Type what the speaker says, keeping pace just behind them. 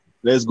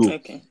Let's go.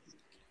 Okay.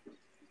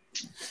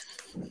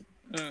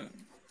 Mm.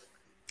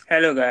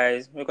 Hello,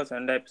 guys. Welcome to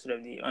another episode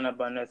of the On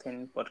About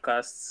Nothing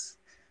podcast.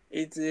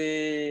 It's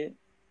a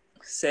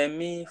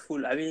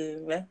semi-full,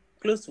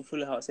 close to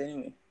full house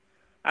anyway.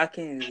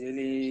 Akin is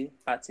really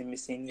party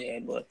missing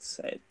here, but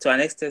to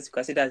an extent, you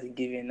can see that's a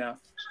given now.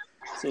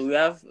 So we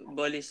have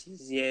Bolish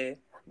is here.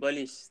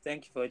 Bolish,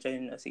 thank you for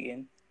joining us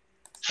again.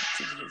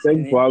 It's Thank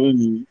your you for name. having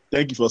me.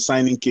 Thank you for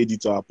signing KD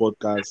to our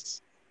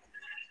podcast.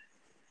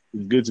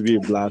 It's going to be a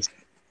blast.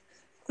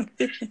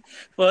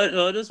 For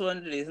those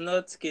wondering, it's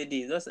not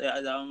KD, it's just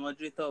as our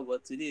moderator,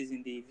 but today is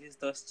in the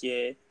visitors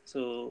chair.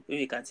 So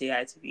maybe you can say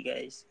hi to you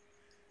guys.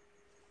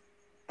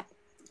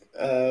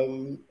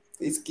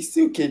 It's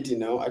still KD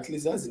now. At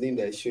least that's the name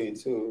that is showing.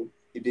 So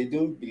if they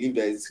don't believe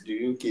that it's the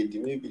real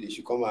KD, maybe they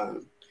should come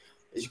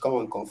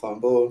and confirm.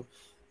 But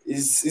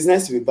it's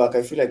nice to be back.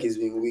 I feel like it's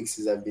been weeks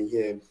since I've been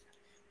here,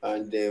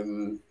 and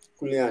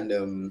Kule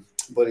and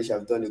Bolish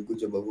have done a good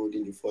job of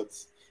holding the fort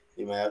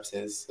in my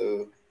absence.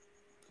 So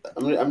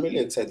I'm really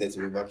excited to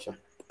be back, sure.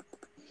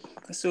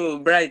 So,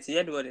 Bright, you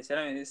heard what they said.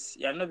 I mean,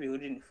 you have not been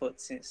holding the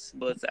fort since,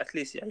 but at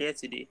least you're here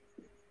today.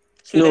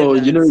 Show them No,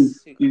 that you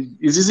can.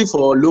 it's easy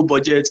for low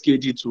budget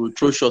KG to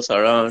throw shots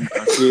around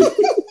and say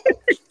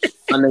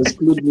and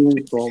exclude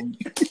me from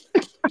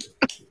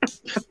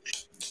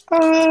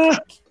Ah,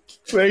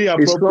 very a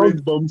strong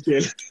appropriate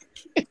bombshell.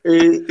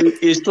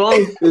 a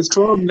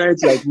strong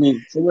knight like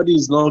me. Somebody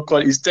is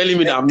telling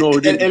me that I'm not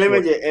holding the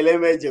fort.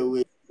 Elemeje,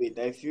 wait.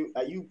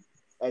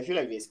 I feel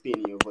like there's pain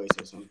in your voice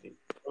or something.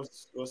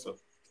 What's up?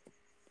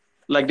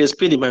 Like there's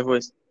pain in my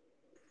voice.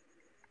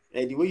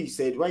 The way you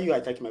said, why you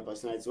attacking my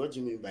personality? What do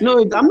you mean by No,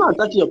 pain I'm in not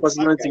my attacking your KD?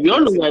 personality. We all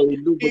know you're a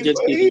low budget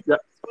KG.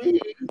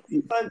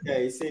 The fact that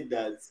I said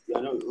that you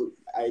are not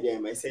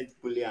I said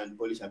Kule and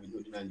Polish have been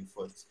holding on the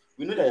fort.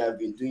 We know that you have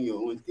been doing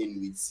your own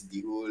thing with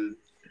the whole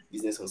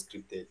business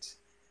unscripted.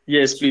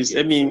 Yes, You please.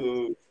 get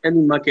so Let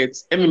me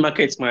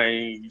market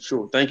my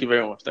show. Thank you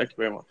very much. Thank you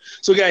very much.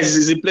 So guys,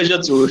 it's a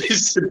pleasure to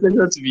it's a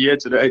pleasure to be here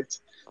tonight.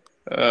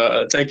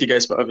 Thank you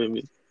guys for having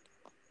me.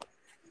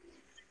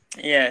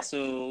 Yeah.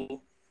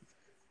 So,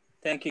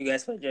 thank you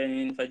guys for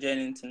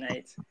joining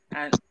tonight.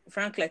 And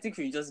frankly, I think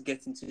we just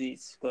get into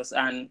it because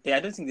I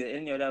don't think there's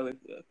any other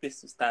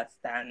place to start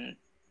than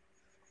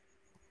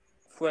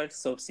fuel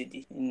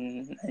subsidy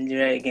in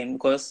Nigeria again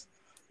because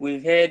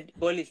we've heard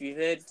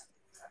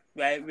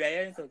we are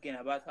hearing talking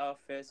about how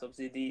fuel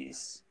subsidy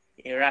is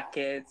a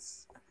racket,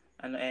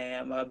 and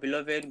our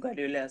beloved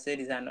Guardiola said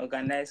it's an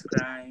organized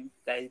crime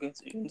that is going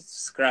to you need to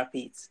scrap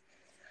it.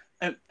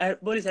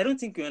 Boris, I don't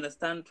think you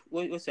understand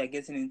what you are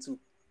getting into.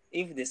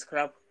 If they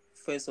scrap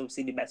fuel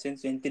subsidy by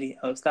 2023,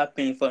 I'll start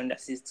paying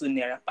 462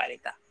 naira per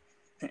liter.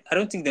 I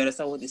don't think they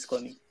understand what is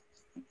coming.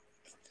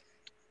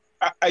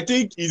 I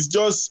think it's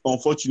just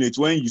unfortunate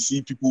when you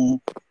see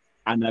people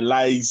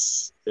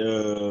analyze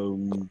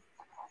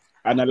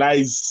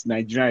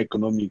Nigerian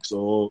economics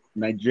or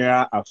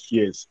Nigerian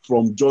affairs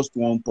from just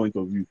one point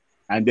of view,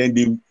 and then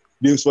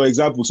they for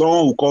example,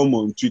 someone will come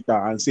on Twitter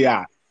and say,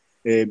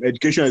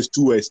 education is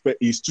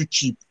too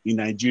cheap in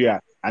Nigeria,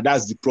 and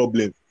that's the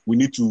problem. We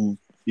need to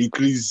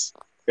increase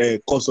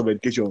cost of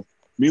education.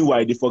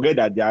 Meanwhile, they forget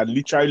that there are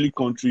literally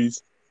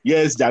countries.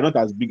 Yes, they are not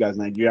as big as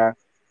Nigeria.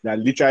 That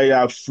literally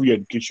have free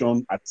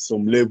education at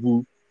some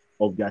level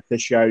of their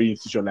tertiary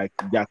institution. Like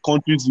there are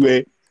countries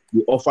where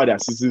they offer their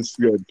citizens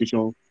free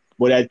education,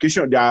 but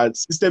their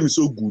system is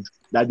so good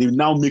that they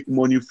now make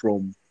money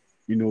from,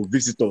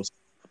 visitors.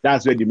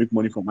 That's where they make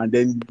money from, and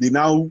then they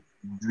now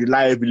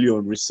rely heavily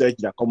on research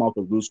that come out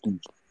of those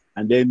schools.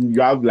 And then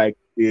you have like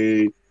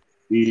a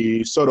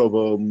sort of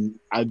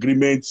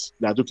agreement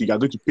that okay, you are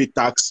going to pay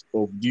tax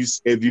of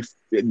this heavy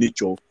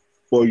nature,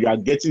 but you are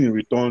getting in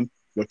return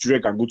your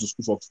children can go to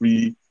school for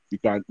free. You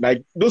can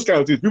like those kind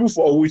of things. People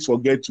always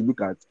forget to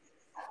look at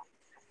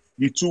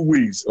the two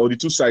ways or the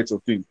two sides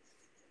of things.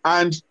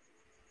 And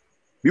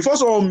before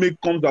someone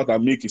comes out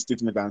and make a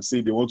statement and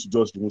say they want to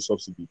just remove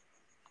subsidy,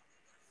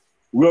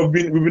 we've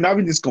been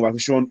having this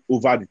conversation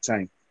over the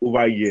time,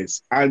 over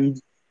years.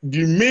 And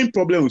the main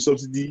problem with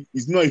subsidy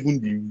is not even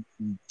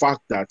the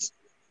fact that,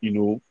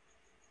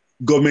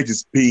 government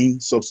is paying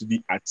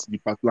subsidy at the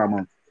particular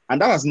amount. And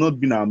that has not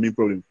been our main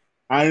problem.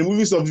 And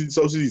removing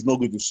subsidy is not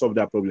going to solve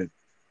that problem.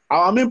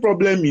 Our main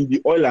problem in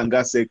the oil and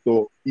gas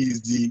sector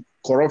is the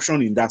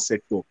corruption in that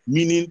sector,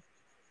 meaning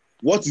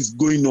what is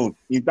going on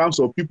in terms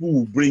of people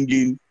who bring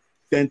in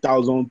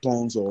 10,000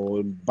 tons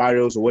or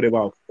barrels or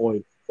whatever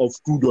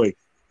of crude oil,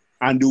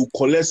 and they will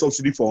collect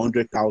subsidy for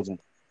 100,000.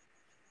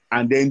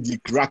 And then the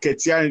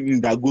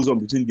racketeering that goes on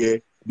between there,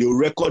 they will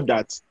record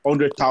that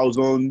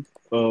 100,000,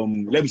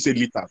 let me say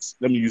liters,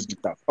 let me use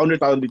liters,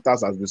 100,000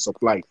 liters has been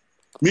supplied.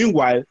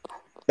 Meanwhile,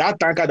 that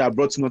tanker that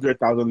brought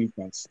 100,000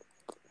 liters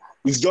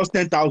is just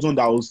 10,000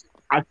 that was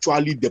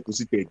actually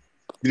deposited.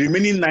 The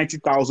remaining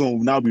 90,000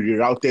 will now be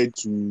rerouted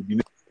to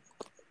the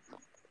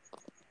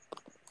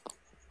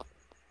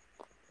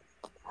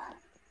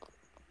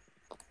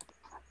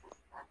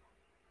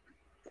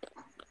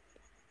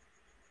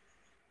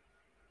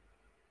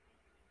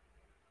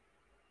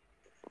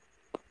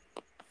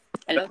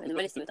Hello,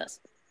 everybody still with us?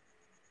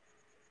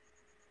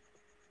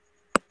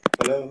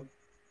 Hello.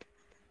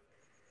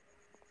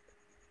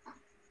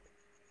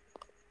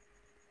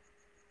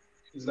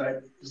 It's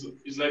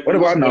like What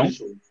about now?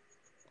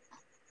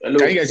 Hello.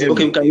 Can you guys hear me?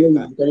 Okay, we can hear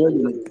you. We can hear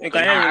you. We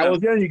can hear you I now.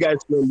 was hearing you guys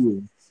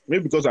clearly.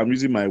 Maybe because I'm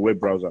using my web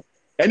browser.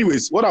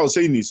 Anyways, what I was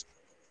saying is,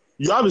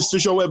 you have a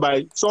situation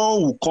whereby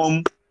someone will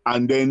come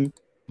and then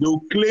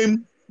they'll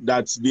claim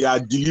that they are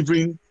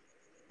delivering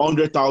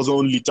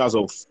 100,000 liters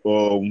of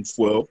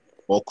fuel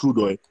or crude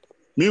oil.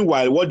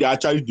 Meanwhile, what they're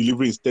actually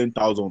delivering is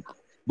 10,000,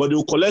 but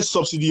they'll collect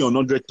subsidy on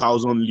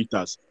 100,000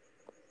 liters.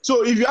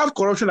 So if you have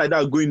corruption like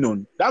that going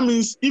on, that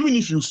means even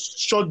if you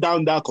shut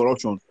down that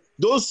corruption,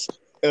 those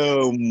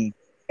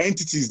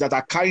entities that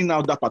are carrying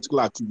out that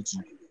particular activity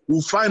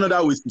will find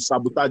other ways to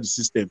sabotage the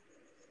system.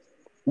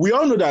 We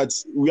all know that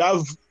we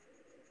have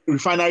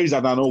refineries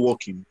that are not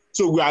working.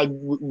 So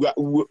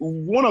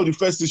one of the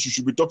first things you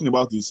should be talking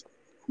about is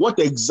what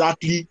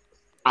exactly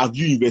have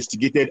you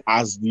investigated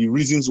as the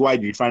reasons why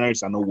the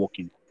refineries are not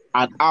working,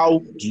 and how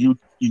do you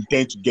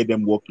intend to get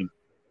them working?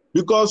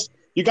 Because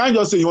you can't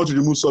just say you want to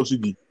remove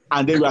subsidy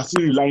and then we are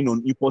still relying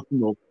on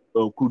importing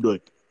of crude oil.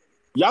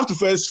 You have to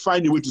first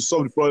find a way to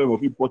solve the problem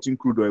of importing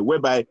crude oil,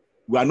 whereby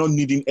we are not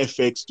needing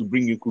FX to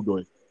bring in crude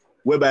oil,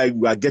 whereby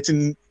we are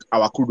getting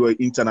our crude oil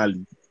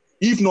internally.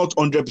 If not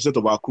 100%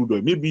 of our crude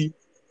oil, maybe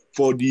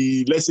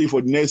let's say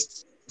for the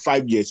next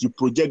 5 years, you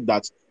project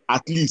that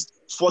at least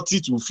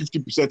 40 to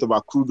 50% of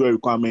our crude oil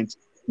requirements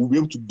will be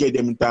able to get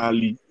them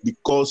internally,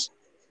 because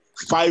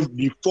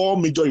the 4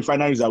 major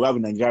refineries that we have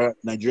in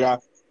Nigeria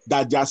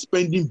that they are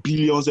spending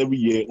billions every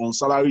year on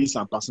salaries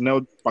and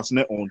personnel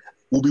on,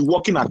 will be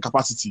working at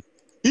capacity.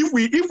 If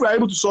we are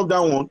able to solve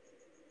that one,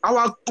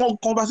 our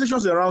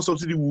conversations around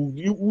subsidy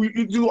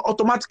will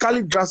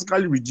automatically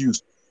drastically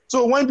reduce.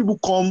 So when people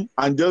come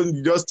and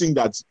just think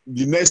that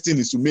the next thing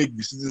is to make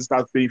the citizens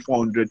start paying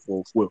 400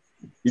 for fuel,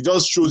 it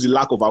just shows a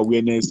lack of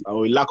awareness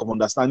or a lack of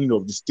understanding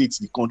of the states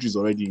the country is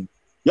already in.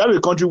 You have a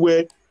country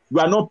where you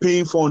are not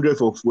paying 400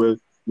 for fuel,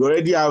 you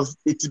already have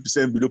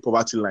 80% below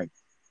poverty line.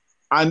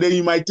 And then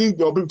you might think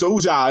your people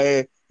who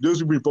say, those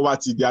people in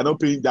poverty, they are not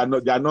paying, they are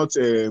not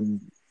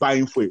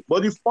buying fuel.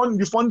 But the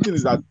funny thing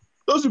is that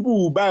those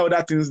people who buy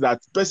other things,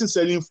 that the person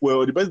selling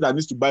fuel or the person that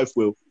needs to buy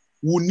fuel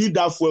will need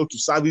that fuel to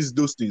service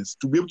those things,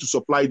 to be able to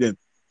supply them.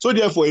 So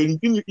therefore,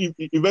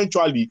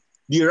 eventually,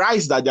 the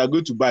rice that they are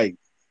going to buy,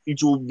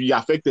 it will be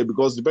affected,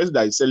 because the person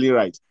that is selling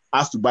rice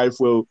has to buy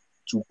fuel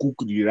to cook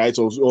the rice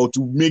or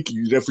to make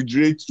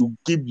refrigerate, to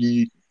keep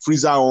the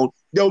freezer on.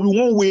 There will be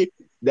one way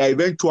that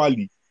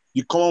eventually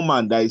the common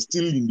man that is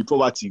still in the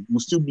poverty will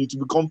still need to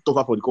become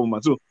tougher for the common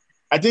man. So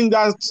I think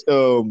that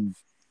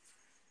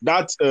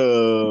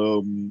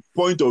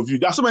point of view,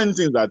 there are so many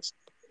things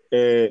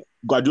that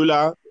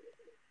Guardiola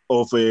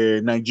of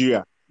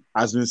Nigeria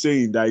has been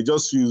saying that it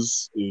just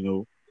feels,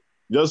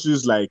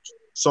 like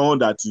someone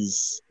that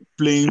is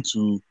playing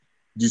to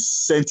the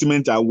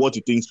sentiment and what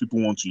he thinks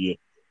people want to hear.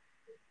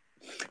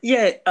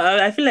 Yeah,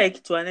 I feel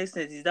like to an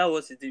extent is that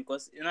what it is,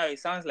 because it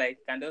sounds like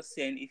you can just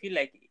say, and if you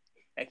like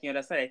you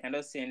understand, I can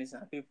just say anything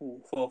and people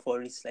will fall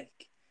for it.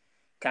 Like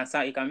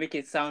you can make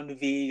it sound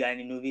vague and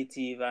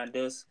innovative and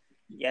just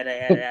yada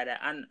yada yada.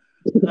 And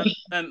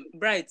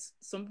Bright,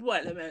 some people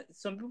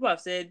have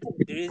said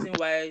the reason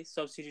why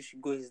subsidy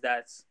should go is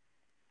that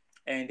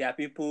there are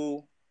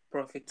people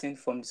profiting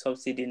from the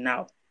subsidy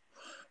now.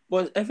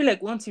 But I feel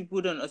like once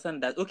people don't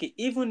understand that, okay,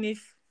 even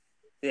if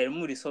they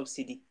remove the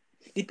subsidy,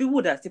 the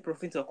people that are still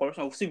profiting of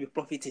corruption will still be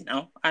profiting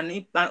now,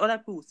 and other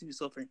people will still be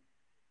suffering.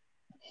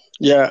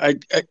 Yeah,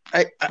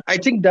 I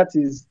think that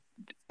is.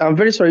 I'm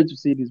very sorry to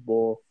say this,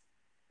 but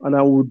and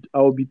I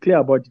will be clear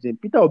about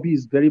it. Peter Obi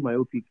is very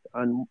myopic,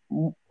 and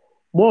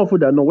more often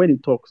than not, when he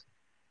talks,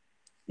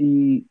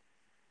 he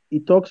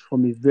talks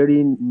from a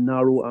very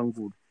narrow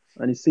angle,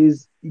 and he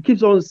says he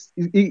keeps on.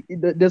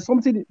 There's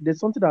something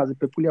that has a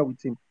peculiar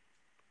with him.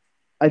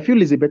 I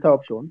feel is a better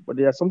option, but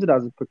there's something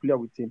that is peculiar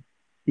with him.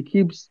 He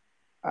keeps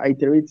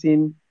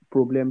iterating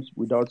problems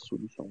without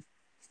solution,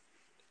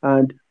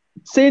 and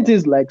saying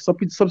things like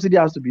subsidy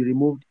has to be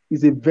removed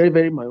is a very,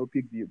 very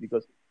myopic view,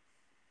 because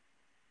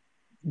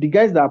the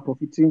guys that are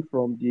profiting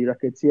from the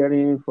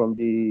racketeering, from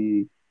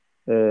the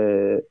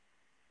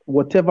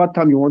whatever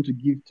time you want to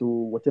give to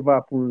whatever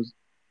happens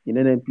in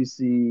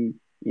NNPC,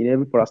 in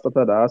every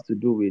parastatal that has to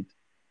do with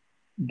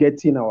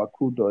getting our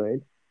crude oil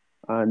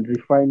and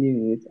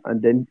refining it,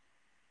 and then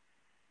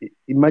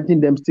imagine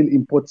them still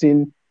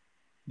importing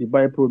the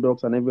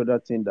byproducts and every other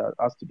thing that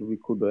has to do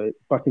with crude oil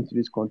back into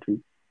this country.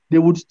 They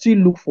would still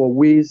look for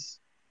ways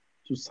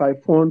to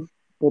siphon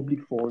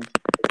public funds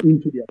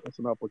into their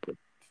personal pocket.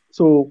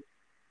 So,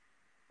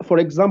 for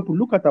example,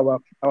 look at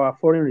our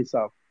foreign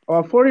reserve.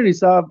 Our foreign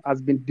reserve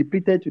has been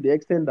depleted to the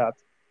extent that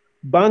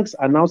banks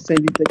are now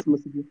sending text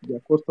messages to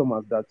their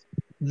customers that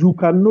you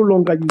can no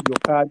longer use your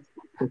card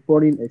for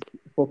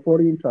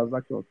foreign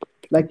transactions.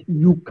 Like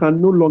you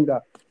can no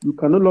longer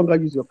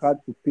use your card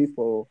to pay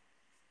for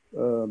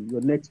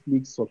your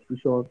Netflix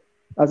subscription.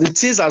 As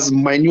it is as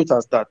minute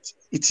as that,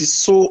 it is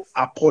so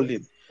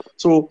appalling.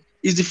 So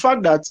it's the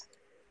fact that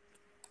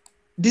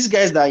these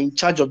guys that are in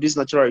charge of these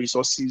natural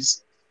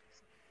resources,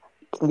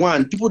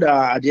 one, people that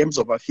are at the ends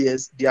of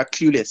affairs, they are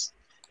clueless.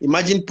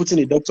 Imagine putting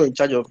a doctor in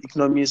charge of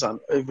economics and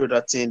every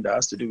other thing that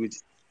has to do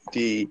with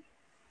the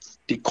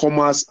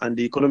commerce and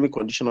the economic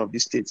condition of the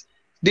state.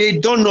 They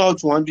don't know how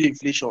to handle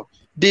inflation.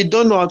 They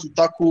don't know how to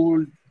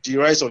tackle the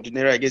rise of the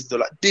naira against the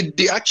dollar.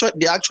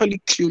 They're actually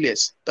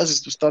clueless. That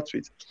is to start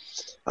with.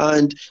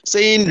 And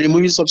saying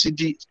removing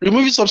subsidy,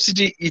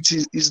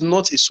 is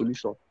not a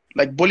solution.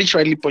 Like Bolish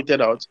rightly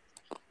pointed out,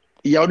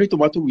 Yaouri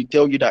tomato will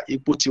tell you that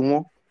epo ti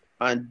won,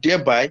 and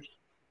thereby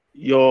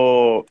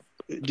the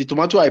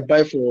tomato I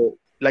buy for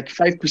like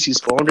 5 pieces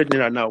for 100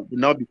 naira now will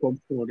now become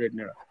 400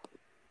 naira.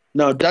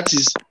 Now that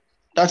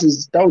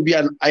would be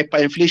an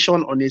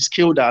hyperinflation on a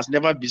scale that has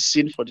never been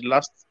seen for the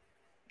last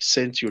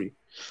century.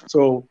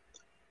 So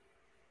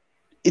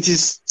it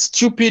is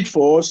stupid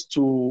for us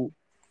to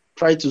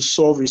try to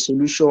solve a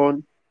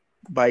solution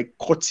by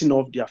cutting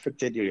off the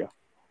affected area.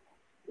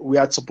 We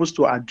are supposed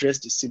to address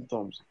the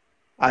symptoms,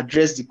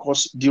 address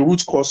the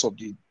root cause of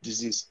the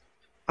disease,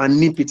 and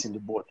nip it in the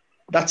bud.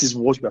 That is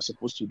what we are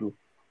supposed to do.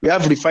 We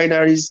have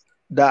refineries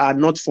that are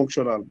not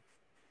functional.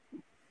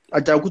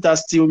 Ajaokuta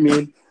steel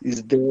mill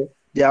is there.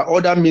 There are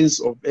other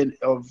means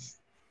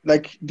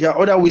there are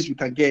other ways we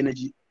can get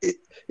energy.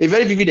 A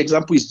very vivid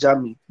example is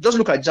Germany. Just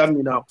look at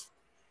Germany now.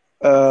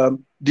 The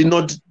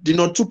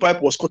Nord 2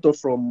 pipe was cut off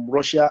from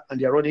Russia, and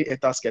they are running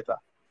Eta-Sketa.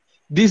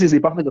 This is a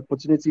perfect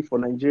opportunity for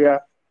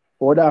Nigeria,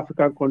 for other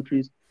African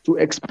countries to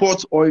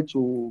export oil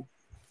to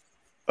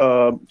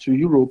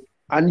Europe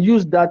and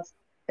use that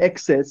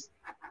excess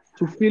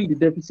to fill the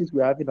deficit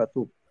we're having at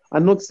home.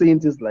 I'm not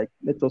saying things like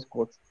let us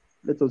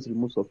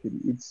remove subsidy.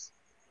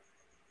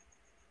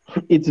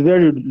 It's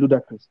very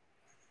ludicrous.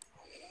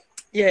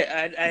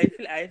 Yeah,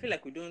 I feel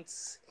like we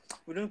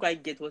don't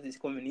quite get what is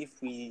coming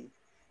if we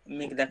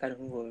make that kind of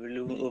move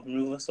of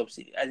removal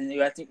subsidy. I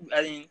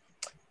think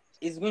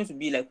it's going to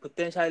be like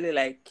potentially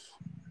like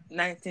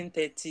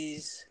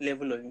 1930s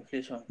level of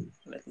inflation.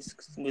 Like it's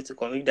going to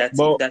come if that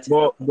happens.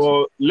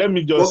 But let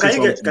me just say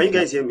something. Can you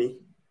guys hear me?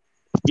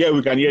 Yeah,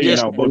 we can hear you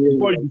now. But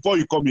before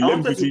you come in, I let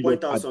me wanted to quickly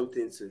point out add.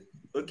 something too.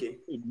 Okay.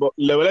 But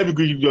let me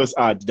quickly just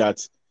add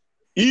that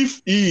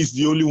if he is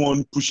the only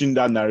one pushing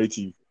that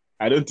narrative,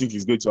 I don't think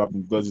it's going to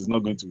happen because he's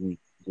not going to win.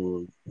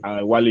 So,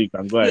 Wale, you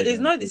can go ahead. It's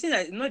not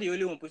the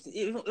only one pushing.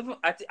 Even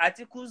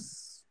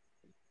Atiku's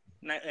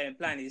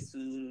plan is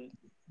to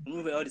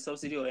remove all the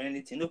subsidy or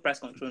anything, no price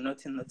control,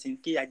 nothing.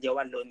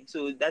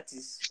 So that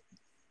is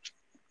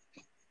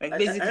like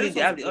basically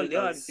they all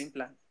have the same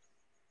plan.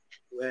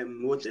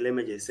 What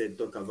Elemeje said,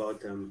 talk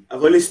about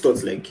I've always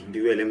thought like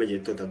the way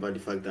Elemeje thought about the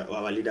fact that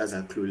our leaders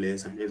are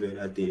clueless and every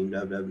other thing,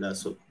 blah blah blah.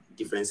 So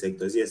different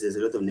sectors. Yes, there's a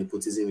lot of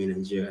nepotism in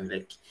Nigeria.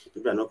 Like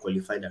people are not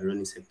qualified at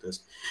running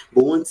sectors.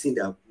 But one thing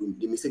the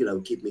mistake that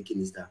we keep making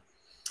is that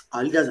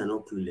our leaders are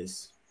not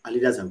clueless. Our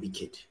leaders are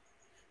wicked.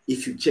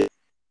 If you check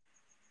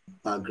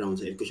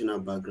backgrounds, educational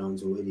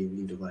backgrounds, or where they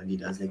lived of our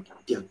leaders, like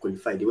they are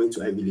qualified. They went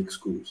to Ivy League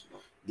schools.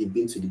 They've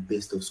been to the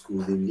best of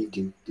schools. They've lived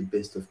in the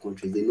best of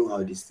countries. They know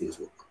how these things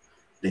work.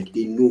 Like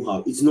they know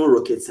how. It's not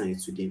rocket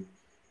science to them.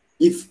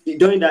 If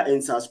during that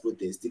NSAS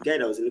protest, the guy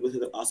that was in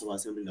the House of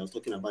Assembly that was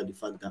talking about the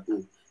fact that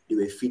they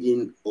were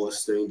feeding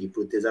us during the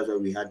protest, that's why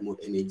we had more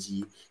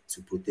energy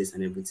to protest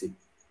and everything.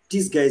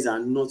 These guys are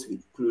not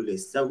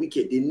clueless. They're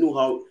wicked. They know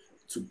how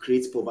to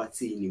create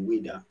poverty in a way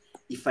that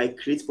if I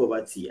create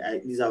poverty,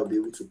 I'll be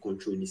able to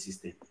control the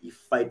system.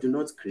 If I do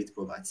not create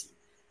poverty,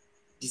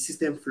 the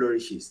system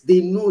flourishes. They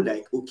know,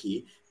 like,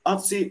 okay,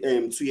 I'd say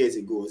 2 years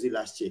ago, was it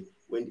last year,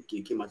 when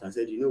they came out and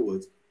said, you know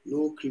what,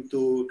 no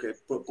crypto,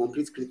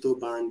 complete crypto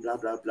ban, blah,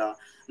 blah, blah.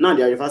 Now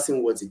they are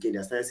reversing words again.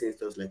 They started saying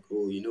stuff like,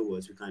 oh, you know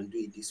what, we can do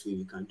it this way,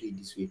 we can do it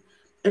this way.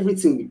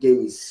 Everything with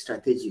them is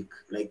strategic.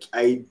 Like,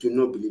 I do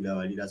not believe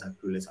our leaders are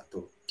clueless at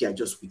all. They are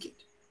just wicked.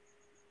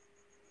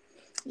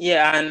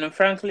 Yeah, and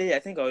frankly, I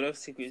think I would love to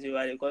stick with you,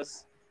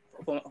 because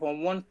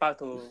from one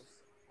part of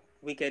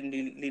wicked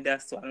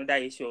leaders to another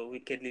issue of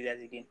wicked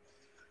leaders again.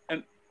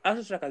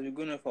 As track has been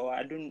going on for a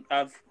while,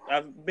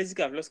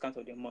 I've lost count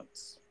of the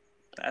months.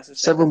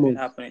 7 months. Been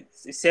happening.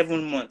 It's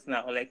 7 months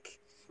now. Like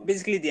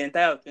basically the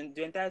entire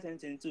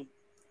 2022,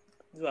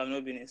 who have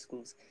not been in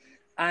schools,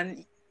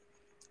 and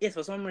yes,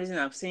 for some reason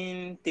I'm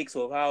seeing takes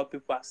of how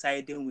people are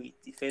siding with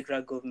the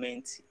federal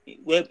government.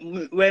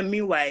 Where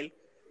meanwhile,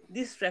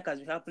 this strike has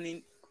been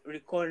happening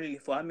recurrently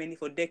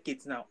for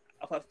decades now,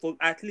 for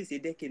at least a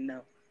decade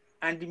now,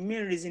 and the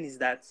main reason is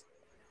that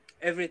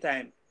every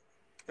time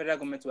federal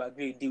government will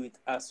agree to deal with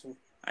ASU,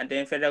 and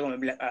then federal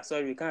government will be like,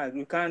 sorry,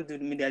 we can't do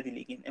the media deal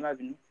again.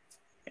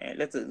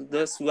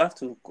 We have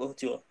to go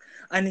to you.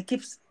 And it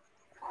keeps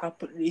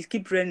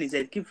running his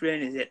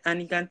head,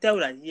 and you can tell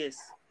that yes,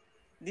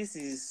 this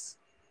is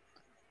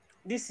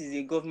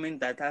a government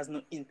that has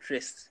no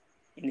interest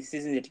in the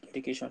citizen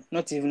education,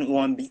 not even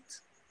one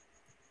bit.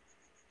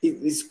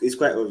 It's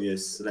quite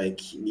obvious. Like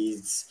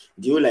it's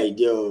the whole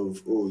idea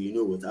of you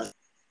know what,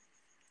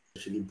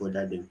 actually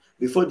bothered them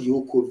before the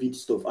whole COVID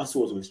stuff. ASU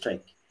was on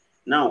strike.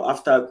 Now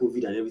after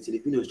COVID and everything,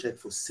 they've been on strike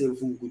for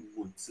 7 good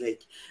months.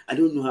 Like I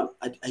don't know how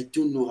I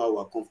don't know how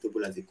we're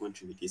comfortable as a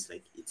country with this.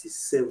 Like it is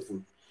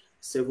 7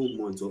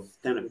 months of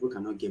time that people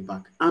cannot get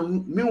back.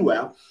 And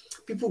meanwhile,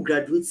 people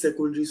graduate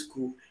secondary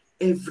school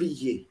every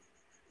year.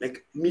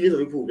 Like millions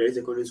of people graduate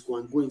secondary school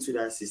and go into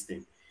that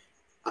system.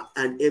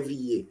 And every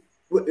year.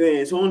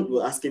 Someone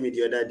was asking me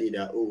the other day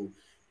that, oh,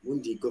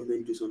 won't the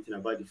government do something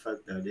about the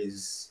fact that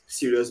there's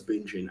serious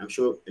brain drain? I'm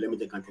sure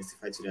Elementa can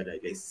testify to that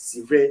there's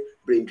severe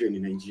brain drain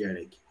in Nigeria,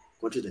 like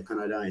countries like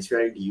Canada and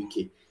especially the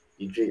UK.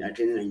 They are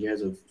draining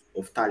Nigerians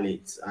of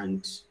talents,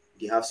 and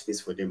they have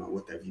space for them and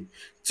what have you.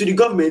 To the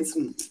government,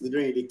 they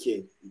don't really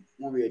care.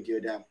 One way or the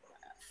other,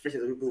 fresh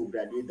people who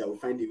graduate that will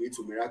find a way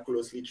to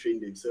miraculously train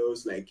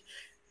themselves, like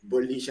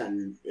Bolish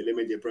and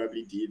Element they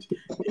probably did,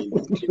 and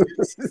into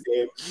the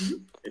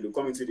system, and will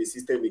come into the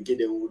system again,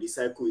 then will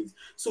recycle it.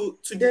 So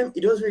to them, it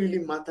doesn't really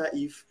matter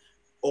if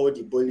all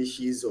the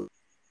Bolishes or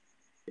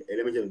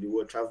Element of the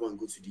world travel and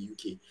go to the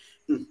UK.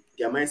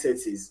 Their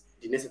mindset is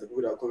the next set of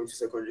people that are coming to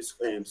secondary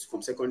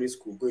from secondary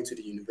school, going to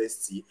the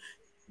university,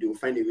 they will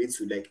find a way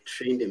to like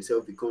train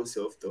themselves, become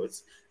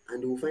self-taught,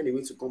 and they will find a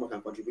way to come back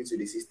and contribute to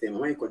the system. And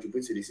when you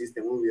contribute to the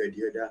system one way or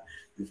the other,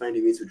 you find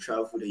a way to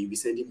travel, then you'll be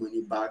sending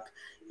money back.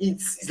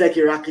 It's like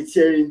a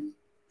racketeering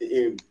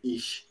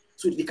ish.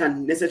 So they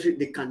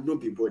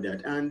cannot be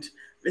bothered. And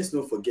let's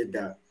not forget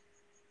that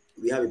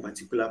we have a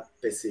particular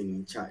person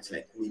in charge.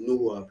 Like we know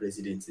who our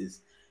president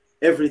is.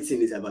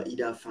 Everything is about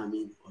either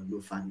farming or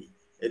no farming.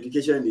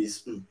 Education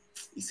is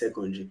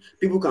secondary.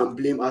 People can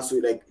blame us,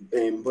 like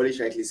Boris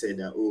rightly said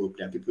that, oh,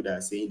 there are people that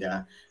are saying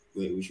that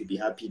we should be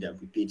happy that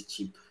we paid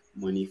cheap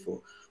money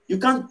for. You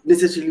can't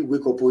necessarily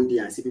wake up one day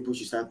and say people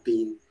should start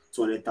paying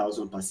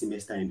 200,000 per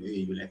semester in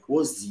OAU. Like,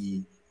 what's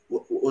the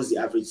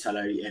average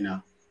salary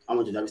earner? How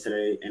much does average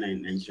salary earner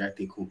in Nigeria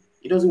take home?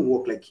 It doesn't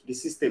work like the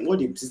system. All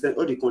the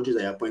countries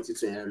that are pointing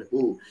to are like,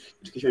 oh,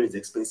 education is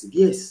expensive.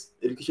 Yes,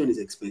 education is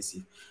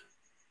expensive.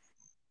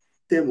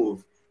 In terms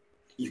of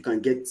you can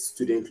get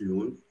student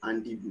loan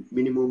and the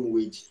minimum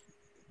wage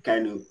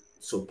kind of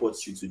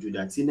supports you to do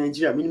that. In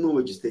Nigeria, minimum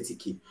wage is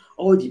 30K.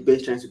 All the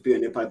best trying to pay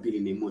an NEPA bill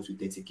in a month with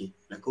 30K.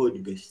 Like all the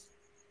best.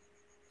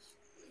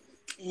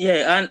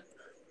 Yeah,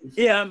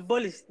 and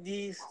Bolis,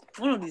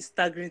 one of the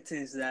staggering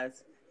things that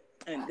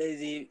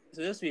there's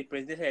supposed to be a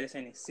presidential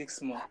election in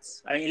 6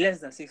 months. I mean, less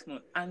than 6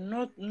 months, and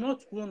not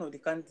one of the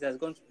candidates has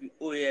gone to be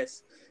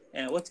OAS.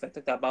 And what if I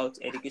talked about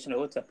education or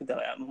what if I put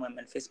about my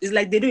manifesto? It's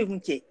like they don't even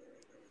care.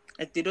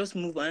 Like they just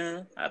move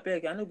on. I'm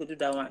not going to do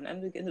that one. I'm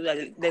not going to do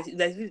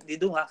that. They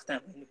don't have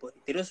time for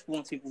anybody. They just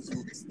want people's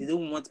votes. They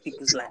don't want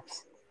people's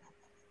lives.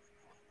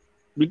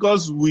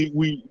 Because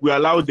we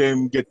allow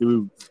them get away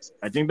with it.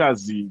 I think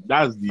that's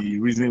the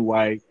reason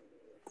why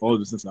all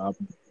these things are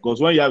happening. Because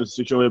when you have a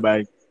situation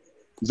whereby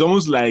it's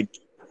almost like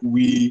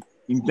we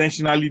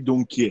intentionally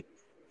don't care.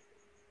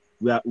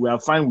 We are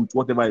fine with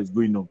whatever is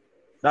going on.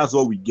 That's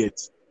what we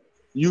get.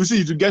 You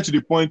see, to get to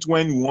the point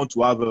when we want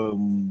to have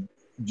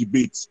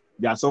debates,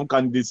 there are some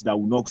candidates that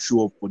will not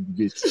show up for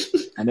debates.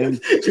 And then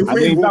you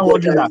start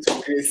wondering that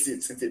is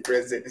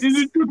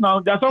it true now?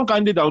 There are some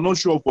candidates that will not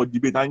show up for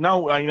debate. And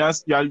now you now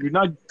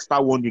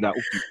start wondering that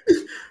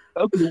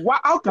okay,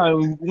 how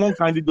can one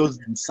candidate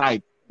just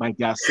decide by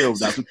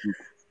themselves that okay,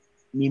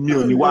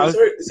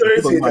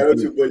 sorry to interrupt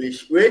you,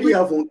 Polish. Where do you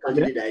have one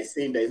candidate that is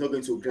saying that he's not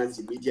going to grant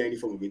the media any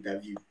form of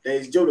interview? That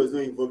his job does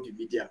not involve the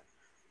media.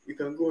 You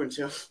can go on,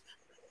 Charles.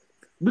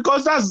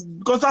 Because that's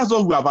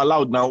what we have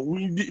allowed now.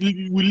 We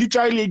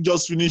literally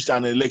just finished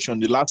an election,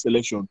 the last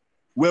election,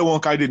 where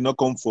one candidate did not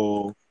come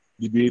for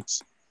debate.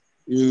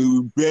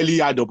 We barely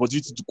had the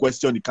opportunity to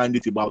question the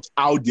candidate about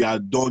how they are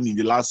done in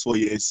the last 4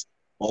 years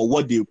or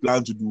what they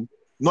plan to do.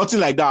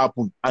 Nothing like that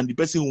happened, and the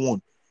person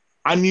won.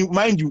 And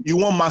mind you, he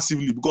won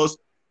massively because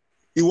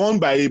he won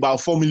by about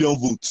 4 million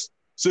votes.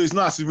 So it's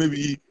not as if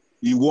maybe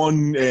he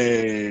won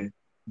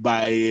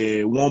by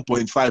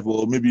 1.5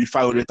 or maybe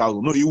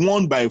 500,000. No, he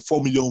won by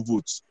 4 million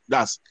votes.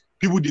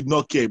 People did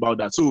not care about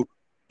that. So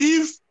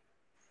if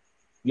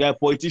you're a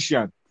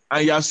politician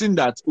and you have seen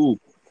that,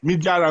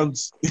 media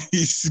rounds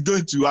is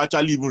going to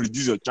actually even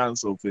reduce your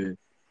chance of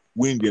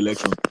winning the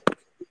election,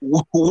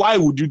 why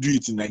would you do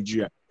it in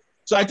Nigeria?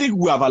 So I think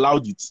we have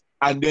allowed it.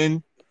 And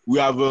then we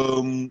have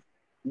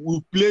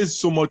we place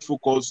so much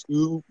focus.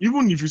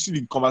 Even if you see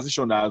the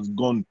conversation that has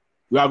gone,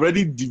 we have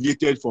already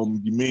deviated from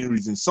the main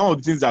reason. Some of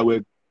the things that were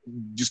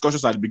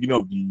discussions at the beginning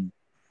of the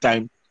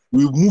time,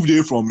 we've moved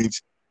away from it.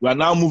 We are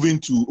now moving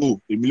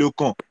to Emilio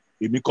Con,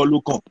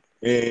 Emikolo Con.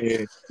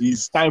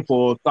 It's time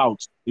for South.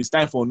 It's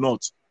time for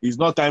North. It's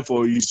not time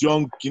for his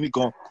young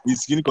Kinikon.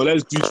 It's Kinikon.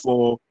 Let's do it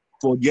for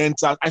the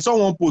NSAS. I saw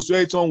one post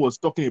where someone was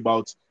talking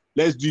about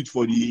let's do it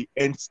for the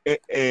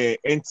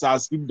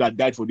NSAS, people that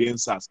died for the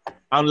NSAS.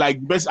 I'm like,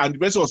 the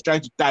person was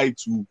trying to tie it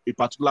to a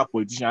particular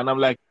politician, and I'm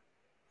like,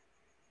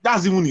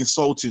 that's even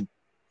insulting,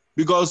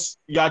 because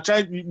you are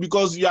trying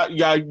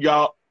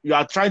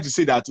to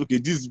say that okay,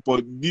 this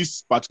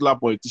particular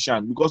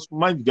politician, because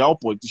mind you, they're all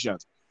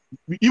politicians.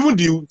 Even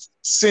the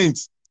Saint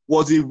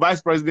was a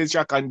vice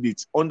presidential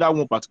candidate under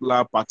one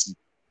particular party.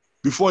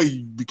 before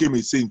he became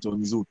a saint on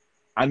his own.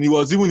 And he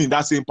was even in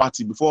that same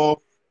party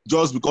before,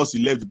 just because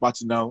he left the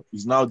party now,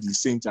 he's now the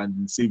saint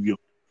and the savior.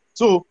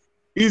 So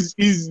is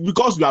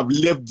because we have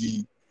left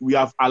the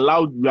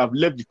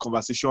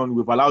conversation,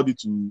 we've allowed it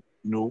to,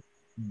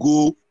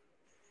 go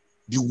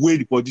the way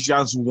the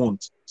politicians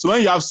want. So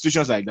when you have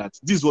situations like that,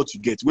 this is what you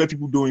get, where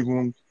people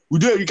you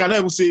cannot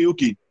even say,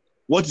 okay,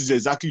 what is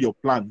exactly your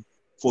plan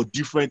for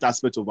different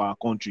aspects of our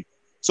country?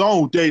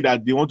 Someone will tell you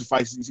that they want to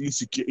fight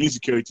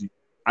insecurity,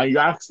 and you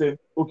ask them,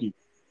 okay,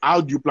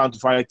 how do you plan to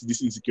fight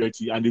this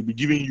insecurity? And they'll be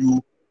giving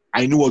you,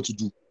 I know what to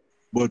do,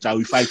 but I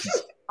will fight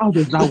it. How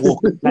does that work?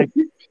 Like,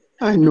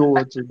 I know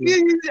what to do.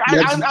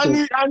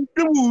 and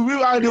people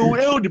will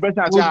hail the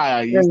person and say,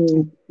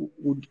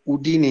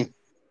 Udini.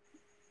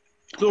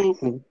 So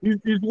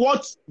it's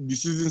what the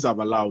citizens have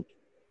allowed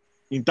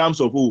in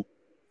terms of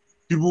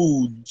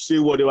people would say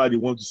whatever they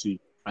want to say,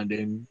 and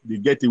then they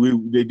get away,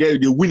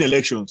 they win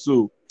elections.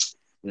 So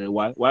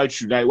why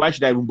should I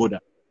even bother?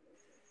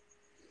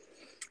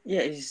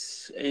 Yeah,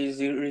 it's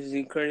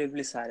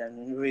incredibly sad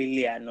and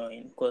really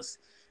annoying, because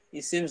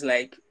it seems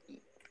like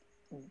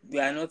we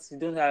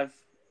don't have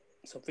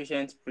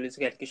sufficient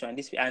political education,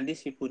 and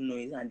these people know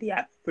it, and they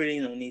are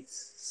preying on it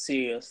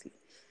seriously.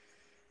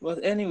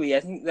 But anyway, I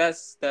think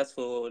that's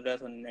on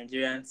the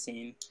Nigerian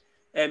scene.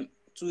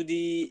 To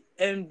the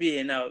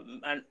NBA now,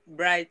 and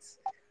Bright,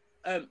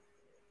 I'm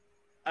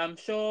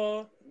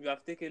sure you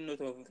have taken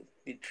note of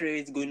the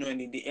trades going on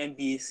in the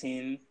NBA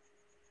scene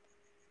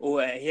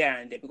here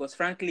and there, because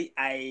frankly,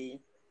 I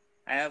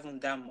haven't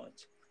done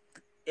much.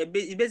 It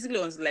basically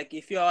was like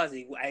a few hours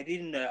ago, I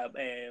didn't know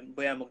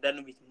Boyan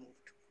Bogdanovic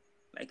moved.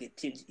 Like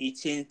he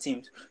changed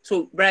teams.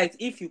 So Bright,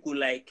 if you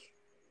could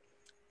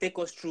take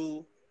us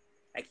through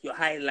your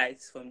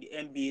highlights from the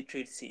NBA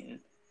trade scene,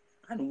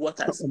 and what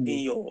has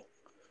been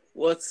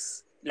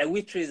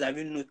which trades have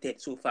you noted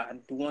so far,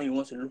 and the one you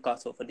want to look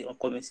out for the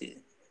upcoming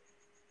season?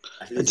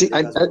 I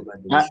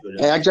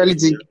actually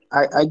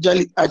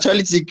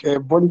think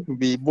Bonnie would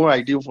be more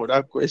ideal for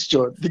that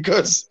question,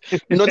 because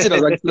nothing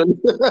has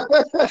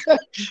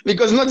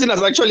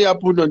actually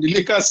happened on the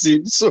Lakers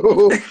scene.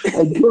 So I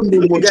don't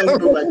know what. You guys know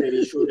about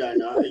the shoulder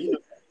now.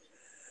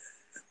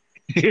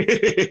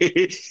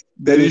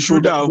 The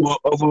shoulder of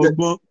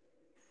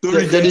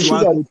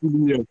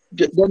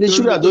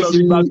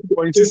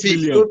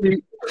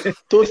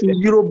tó fi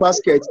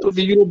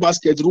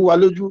Eurobasket rú wa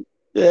lójú.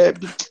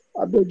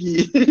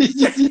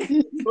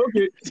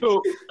 Okay,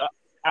 so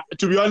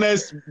to be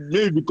honest,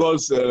 maybe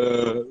because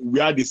we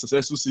had a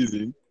successful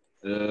season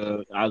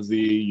as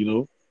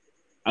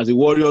a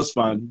Warriors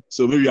fan,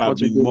 so maybe I've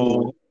been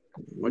more.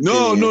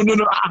 No.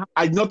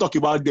 I did not talk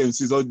about them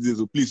since all this.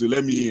 So please,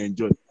 let me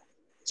enjoy.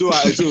 So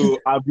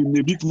I've been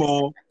a bit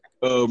more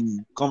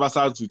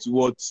conversant with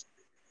what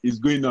is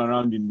going on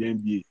around in the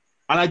NBA.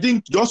 And I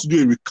think just to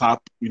do a recap,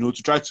 to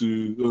try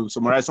to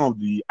summarize some of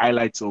the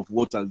highlights of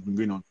what has been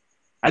going on.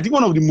 I think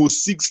one of the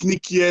most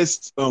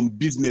sneakiest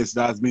business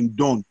that has been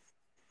done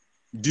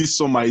this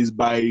summer is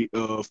by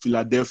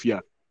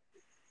Philadelphia.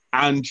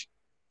 And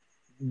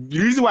the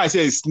reason why I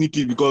say it's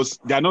sneaky, because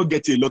they are not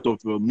getting a lot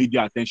of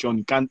media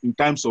attention in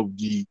terms of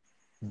the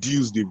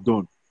deals they've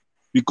done.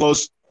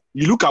 Because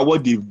you look at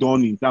what they've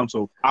done in terms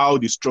of how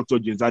they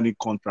structured the Zani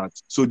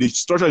contract. So they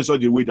structured it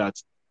such a way that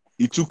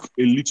it took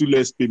a little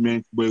less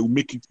payment, but it will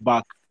make it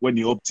back when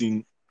they opt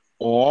in,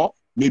 or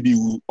maybe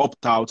will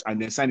opt out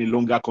and then sign a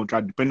longer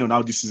contract, depending on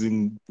how this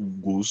season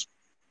goes.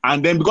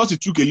 And then because it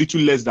took a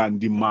little less than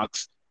the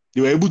max,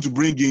 they were able to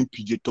bring in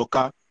PJ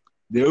Tucker.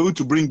 They were able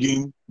to bring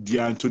in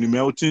D'Anthony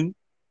Melton,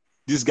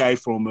 this guy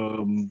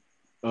from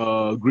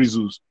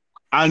Grizzlies.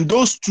 And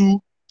those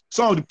two,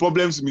 some of the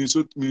problems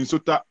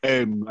Minnesota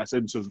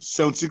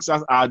Celtics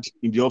has had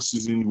in the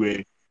offseason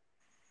were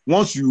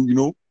once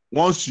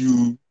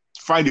you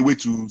find a way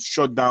to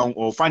shut down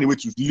or find a way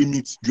to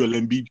limit Joel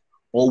Embiid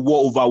or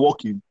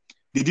overworking,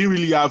 they didn't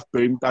really have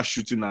perimeter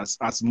shooting as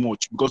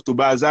much, because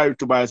Tobias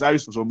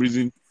Harris for some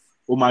reason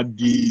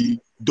the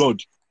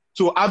dodge.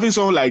 So having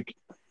someone like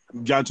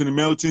D'Anthony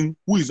Melton,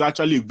 who is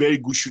actually a very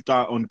good shooter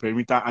on the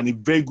perimeter and a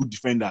very good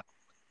defender,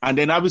 and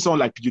then having someone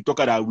like PJ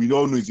Tucker that we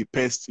all know is a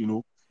pest,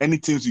 any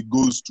teams he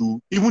goes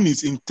to, even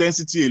his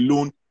intensity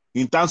alone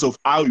in terms of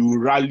how he will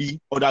rally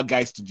other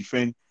guys to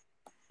defend,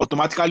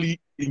 automatically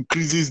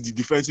increases the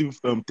defensive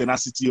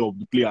tenacity of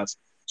the players.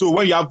 So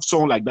when you have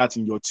someone like that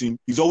in your team,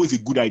 it's always a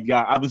good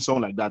idea having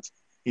someone like that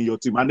in your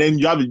team. And then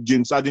you have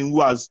James Harden,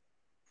 who has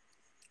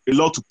a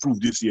lot to prove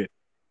this year.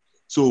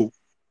 So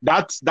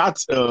that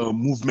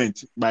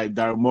movement by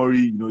Daryl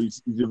Morey,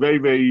 is a very,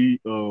 very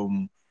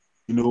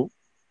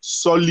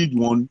solid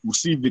one. We'll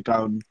see if they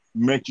can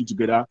match it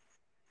together.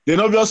 Then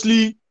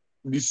obviously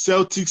the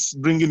Celtics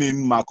bringing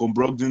in Malcolm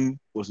Brogdon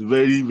was a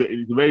very,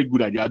 very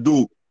good idea.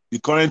 Though the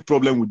current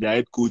problem with their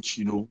head coach,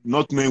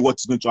 not knowing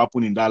what's going to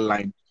happen in that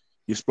line,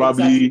 is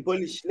probably. Exactly.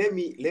 Polish. Let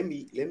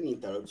me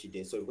interrupt you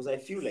there. So because I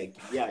feel like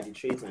the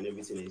trades and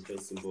everything is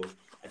interesting, but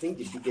I think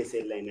the biggest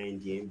headliner in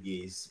the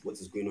NBA is what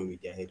is going on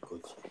with their head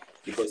coach.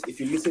 Because if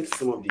you listen to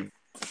some of the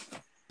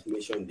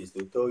mention this,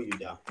 they'll tell you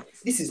that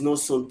this is not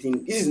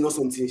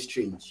something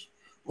strange.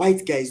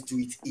 White guys do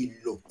it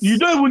a lot. You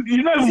don't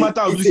even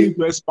matter of listening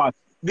to experts.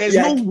 There's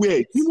Yeah,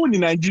 nowhere, even in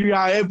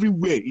Nigeria,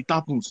 everywhere it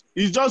happens.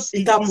 It's happens,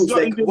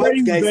 like, it's a white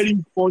very, guys,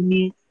 very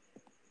funny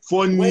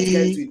white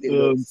guys do it a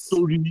lot.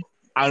 story and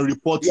Yeah,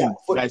 reporting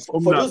for that's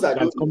those coming out. that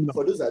That's don't coming know, out.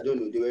 for those that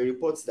don't know, there were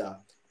reports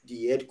that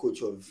the head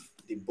coach of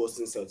the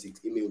Boston Celtics,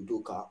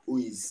 Udoka, who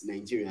is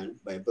Nigerian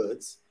by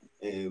birth,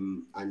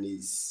 and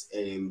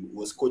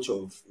was coach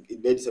of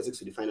led the Celtics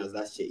to the finals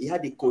last year. He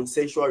had a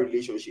consensual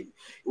relationship.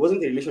 It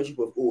wasn't a relationship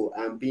of, oh,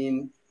 I'm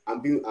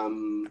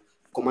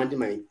commanding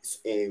my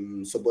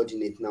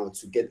subordinate now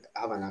to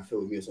have an affair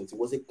with me or something.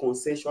 It was a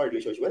consensual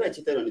relationship. Whether I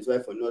cheated on his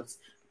wife or not,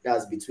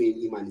 that's between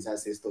him and his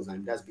ancestors,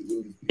 and that's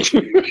between him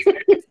and his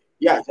wife.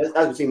 Yeah,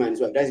 that's between him and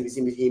his wife. That's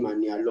between him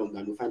and Nia Long,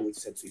 and we'll find a way to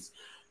settle it.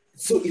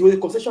 So it was a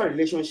consensual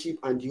relationship,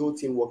 and the whole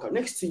thing worked out.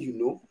 Next thing you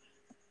know,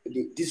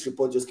 this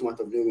report just came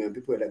out of nowhere, and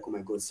people were like, "Oh my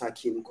God,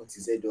 sack him, cut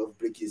his head off,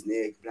 break his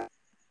neck." Blah.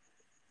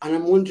 And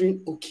I'm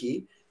wondering,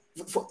 okay,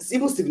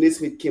 even Stephen A.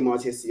 Smith came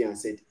out yesterday and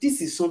said,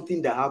 "This is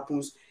something that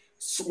happens.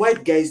 So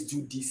white guys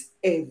do this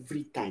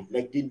every time.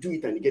 Like, they do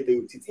it and they get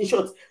away with it." In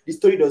short, the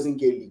story doesn't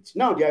get leaked.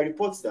 Now there are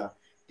reports that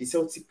the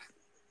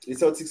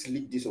Celtics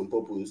leaked this on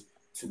purpose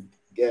to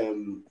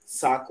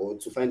sack or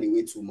to find a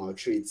way to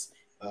maltreat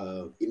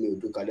Ime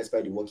Udoka,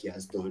 despite the work he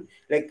has done.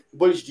 Like,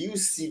 Polish, do you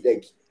see,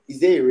 like,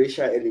 is there a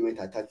racial element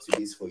attached to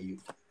this for you?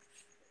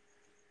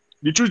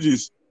 The truth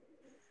is,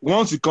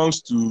 once it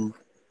comes to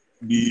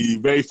the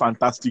very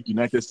fantastic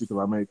United States of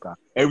America,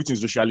 everything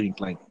is racially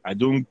inclined. I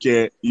don't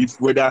care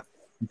whether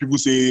people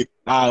say,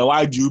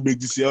 why do you make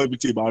this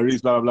everything about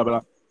race, blah, blah, blah,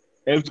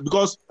 blah.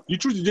 Because the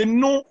truth is, they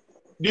know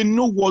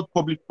what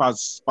public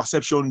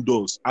perception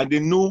does, and they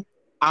know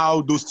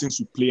how those things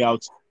will play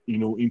out,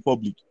 in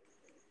public.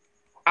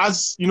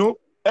 As,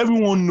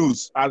 everyone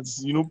knows,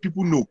 as,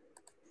 people know,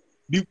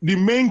 the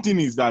main thing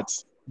is that,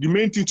 the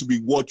main thing to be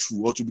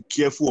watchful or to be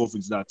careful of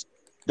is that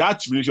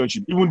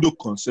relationship, even though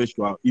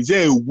consensual, is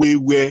there a way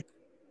where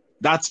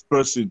that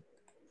person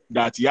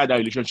that he had that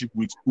relationship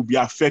with could be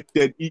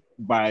affected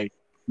by,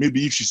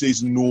 maybe if she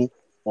says no,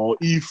 or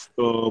if,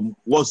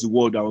 what's the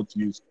word I want to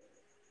use?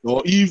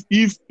 Or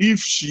if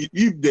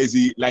there's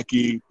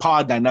a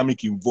power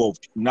dynamic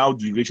involved, now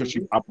the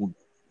relationship happened.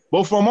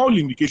 But from all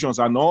indications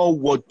and all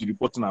what the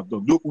reporting have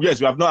done, yes,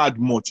 we have not had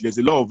much. There's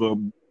a lot of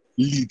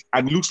lead,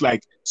 and it looks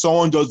like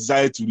someone just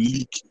decided to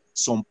leak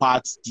some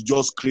parts to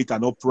just create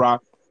an opera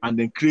and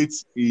then create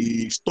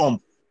a storm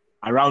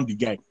around the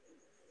guy.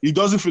 It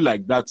doesn't feel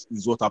like that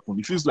is what happened.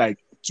 It feels like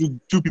two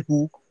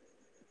people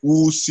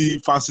who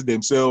fancy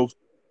themselves,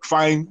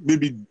 fine,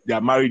 maybe they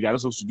are married, they are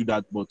not supposed to do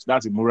that, but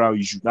that's a moral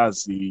issue.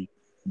 That's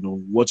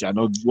what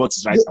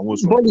is right and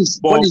what's wrong.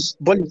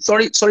 Bolly,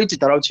 sorry to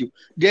interrupt you.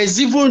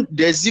 There's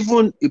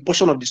even a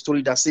portion of the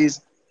story that says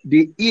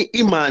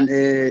him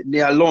and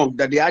Nia Long,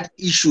 that they had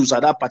issues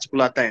at that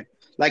particular time.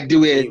 Like they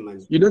were,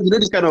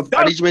 this kind of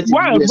arrangement.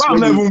 Why I'm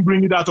not even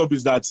bringing that up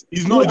is that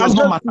it does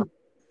not matter.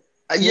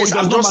 Yes, it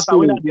does not matter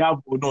whether they have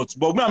or not.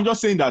 But I'm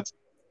just saying that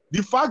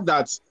the fact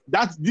that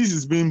this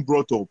is being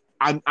brought up,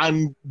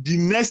 and the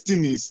next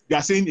thing is they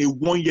are saying a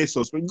 1-year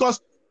suspension. Because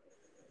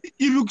if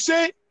you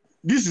say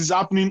this is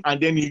happening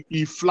and then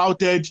he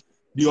flouted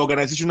the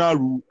organizational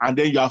rule, and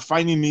then you are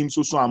fining him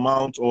so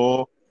amount,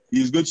 or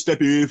he's going to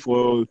step away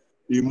for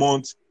a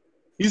month,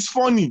 it's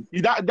funny.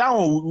 That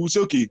one will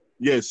say, okay,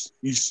 yes,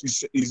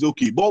 it's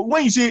okay. But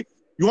when you say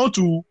you want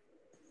to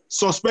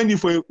suspend him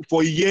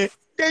for a year,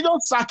 they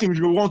don't sack him if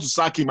you want to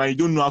sack him and you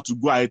don't know how to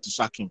go ahead to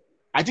sack him.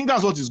 I think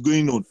that's what is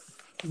going on.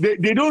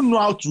 They don't know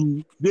how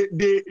to.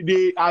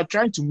 They are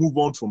trying to move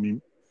on from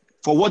him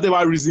for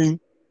whatever reason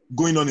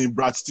going on in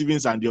Brad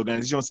Stevens and the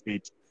organization's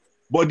head,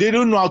 but they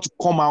don't know how to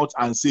come out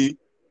and say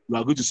we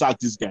are going to sack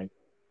this guy.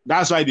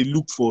 That's why they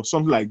look for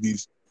something like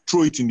this,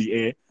 throw it in the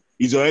air.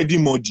 It's already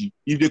muddy.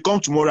 If they come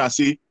tomorrow and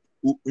say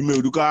Ime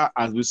Udoka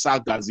has been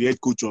sacked as the head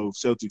coach of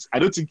Celtics, I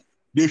don't think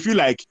they feel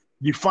like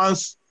the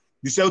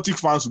Celtic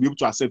fans will be able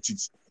to accept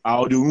it,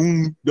 or there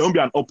won't be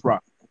an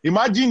opera.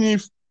 Imagine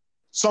if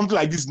something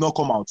like this not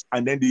come out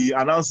and then they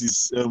announce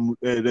his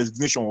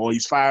resignation or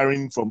his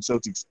firing from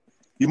Celtics.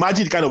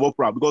 Imagine the kind of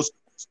opera, because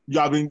you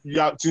have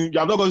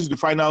not gone to the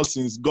final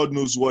since God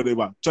knows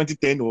whatever,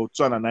 2010 or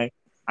 2009,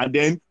 and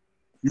then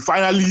you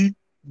finally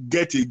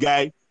get a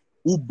guy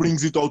who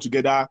brings it all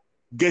together,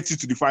 gets it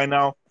to the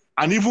final,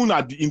 and even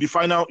in the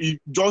final,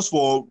 just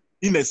for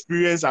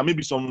inexperience and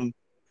maybe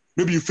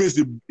you face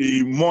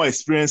a more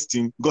experienced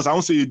team, because I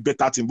won't say a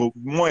better team, but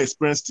more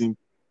experienced team,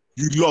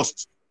 you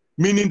lost.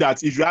 Meaning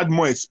that if you had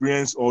more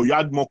experience or you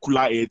had more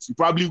cooler heads, you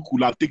probably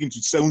could have taken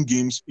to 7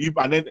 games.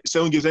 And then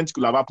 7 games, anything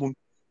could have happened,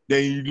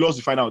 then you lost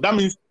the final. That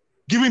means,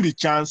 given the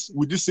chance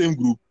with this same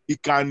group,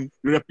 it can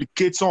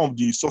replicate some of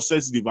the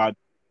success they've had.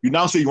 You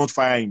now say you want to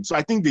fire him. So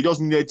I think they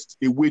just needed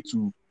a way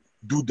to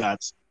do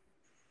that.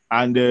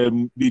 And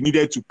they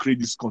needed to create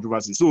this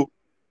controversy. So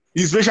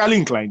he's racially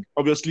inclined,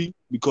 obviously,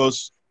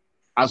 because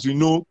as we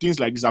know, things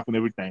like this happen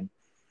every time.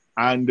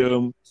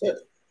 And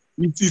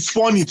it's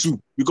funny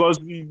too because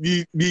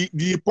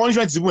the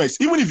punishment is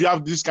even if you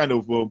have this kind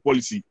of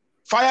policy,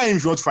 fire him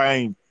if you want to fire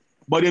him,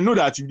 but they know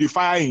that if they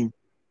fire him,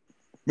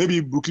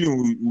 maybe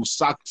Brooklyn will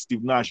sack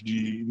Steve Nash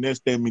the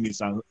next 10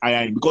 minutes and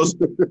hire him because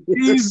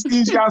he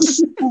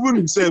has proven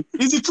himself.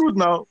 It's the truth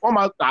now.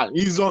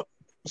 He's on.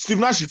 Steve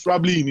Nash is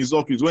probably in his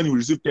office when he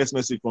received text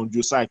message from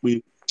Josiah.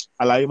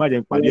 Alaye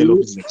imagine Paddy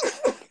office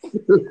next. To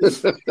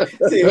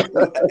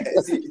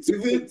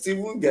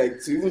even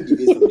debate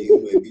from the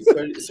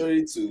human,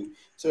 sorry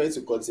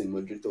to cut in,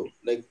 moderator.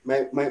 Like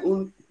my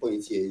own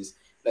point here is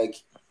like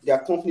there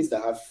are companies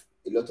that have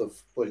a lot of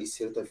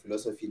policy, a lot of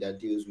philosophy that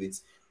deals with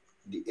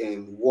the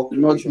work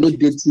Not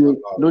relationships.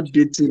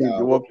 dating in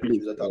the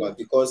workplace.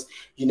 Because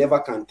you never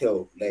can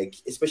tell, like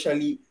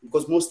especially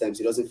because most times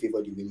it doesn't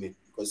favor the women.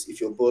 Because if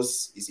your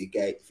boss is a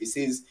guy, if he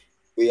says,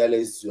 "Oh yeah,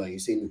 let's do," and you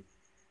say no,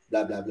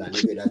 blah blah blah,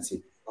 never that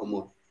thing,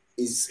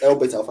 is hell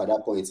better off at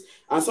that point.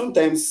 And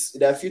sometimes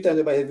there are a few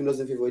times where even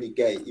doesn't favor the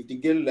guy. If the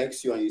girl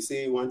likes you and you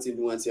say one thing,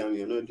 and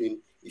you're not doing,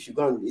 if you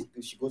go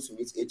to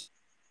meet H,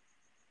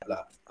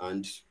 blah,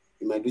 and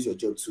you might lose your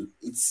job too.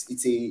 It's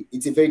a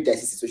very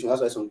dicey situation.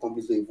 That's why some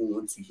companies don't even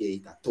want to hear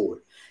it at all.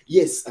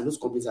 Yes, and those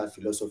companies have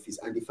philosophies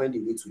and they find a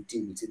way to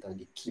deal with it and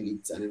they kill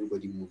it and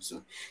everybody moves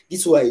on.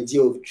 This whole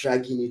idea of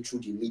dragging it through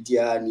the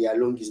media, Nia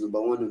Long is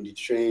number one on the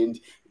trend,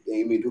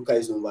 Udoka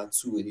is number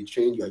two in the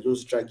trend. You are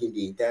just dragging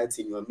the entire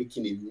thing. You are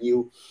making a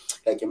meal,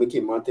 like you're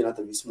making a mountain out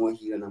of a small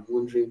hill. And I'm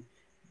wondering,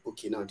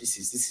 okay, now this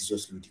is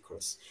just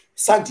ludicrous.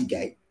 Sack the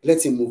guy,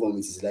 let him move on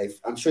with his life.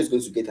 I'm sure he's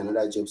going to get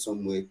another job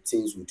somewhere.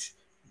 Things would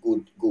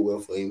go well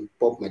for him.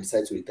 Pop might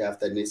decide to retire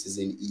after the next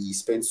season. He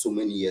spent so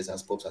many years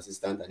as Pop's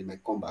assistant, and he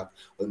might come back,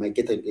 or he might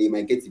get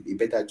a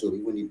better job,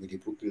 even with the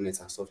Brooklyn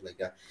Nets and stuff like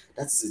that.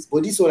 That's it.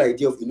 But this whole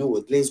idea of, you know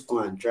what, let's go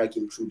and drag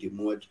him through the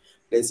mud.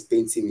 Let's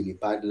paint him in a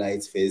bad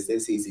light first.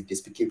 Let's say he's a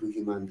despicable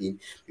human being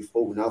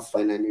before we now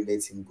finally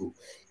let him go.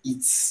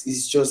 It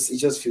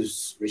just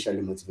feels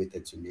racially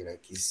motivated to me.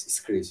 Like it's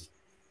crazy.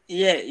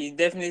 Yeah, it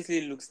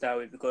definitely looks that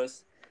way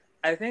because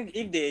I think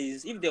if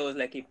there was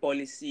like a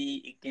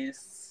policy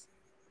against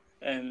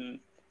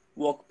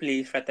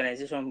workplace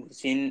fraternization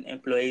between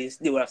employees,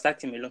 they would have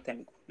sacked him a long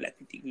time ago. Like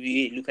the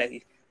way it look like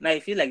it. Now I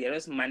feel like they're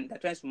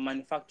trying to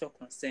manufacture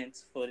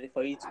consent for it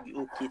to be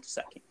okay to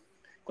sack him.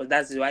 Because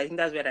that's why I think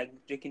that's where they're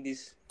taking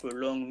this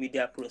prolonged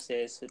media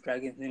process,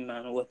 dragging him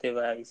and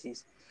whatever it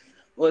is.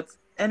 But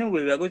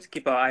anyway, we are going to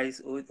keep our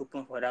eyes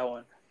open for that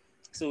one.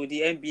 So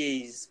the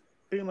NBA is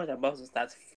pretty much about to start